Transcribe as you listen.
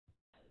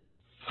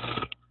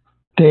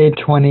day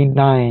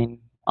 29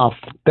 of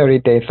 30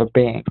 days of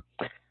being.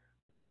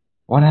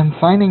 What I'm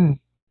finding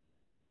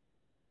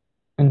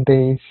in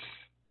these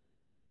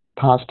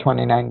past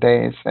 29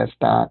 days is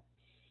that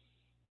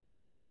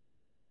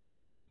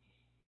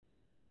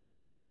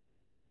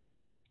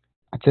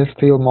I just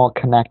feel more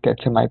connected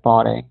to my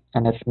body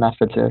and its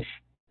messages,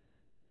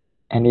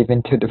 and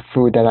even to the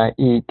food that I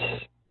eat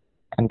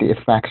and the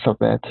effects of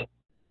it.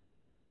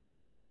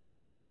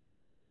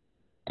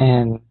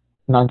 And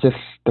not just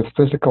the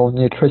physical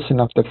nutrition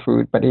of the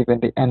food, but even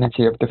the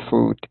energy of the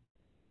food,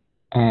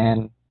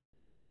 and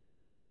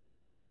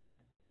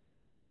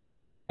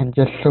and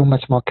just so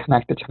much more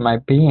connected to my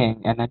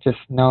being. And I just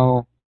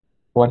know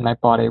what my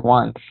body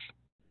wants,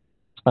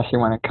 especially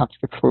when it comes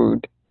to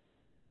food.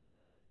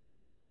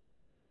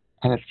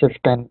 And it's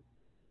just been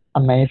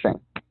amazing.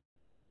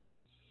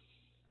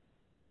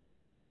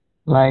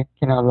 Like,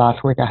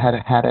 last week I had a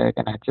headache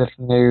and I just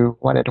knew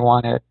what it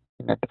wanted,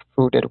 the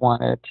food it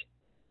wanted,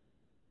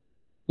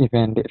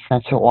 even the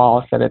essential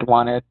oils that it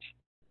wanted,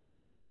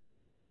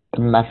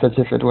 the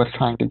messages it was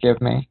trying to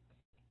give me.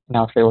 And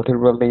I was able to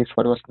release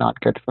what was not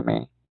good for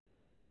me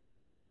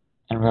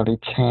and really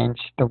change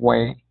the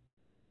way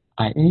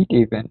I eat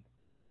even.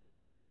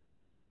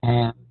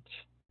 And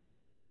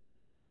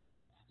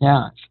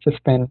yeah, it's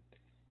just been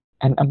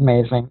an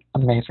amazing,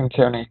 amazing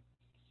journey.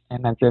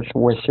 And I just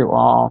wish you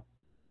all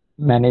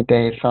many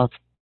days of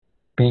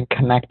being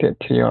connected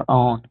to your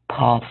own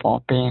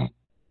powerful being.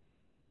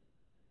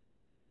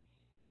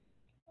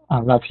 I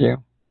love you,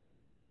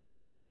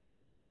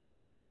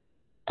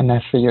 and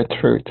I see your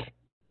truth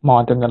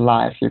more than the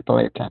lies you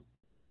believed in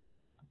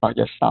about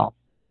yourself.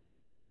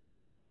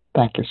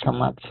 Thank you so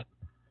much.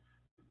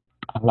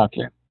 I love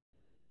you.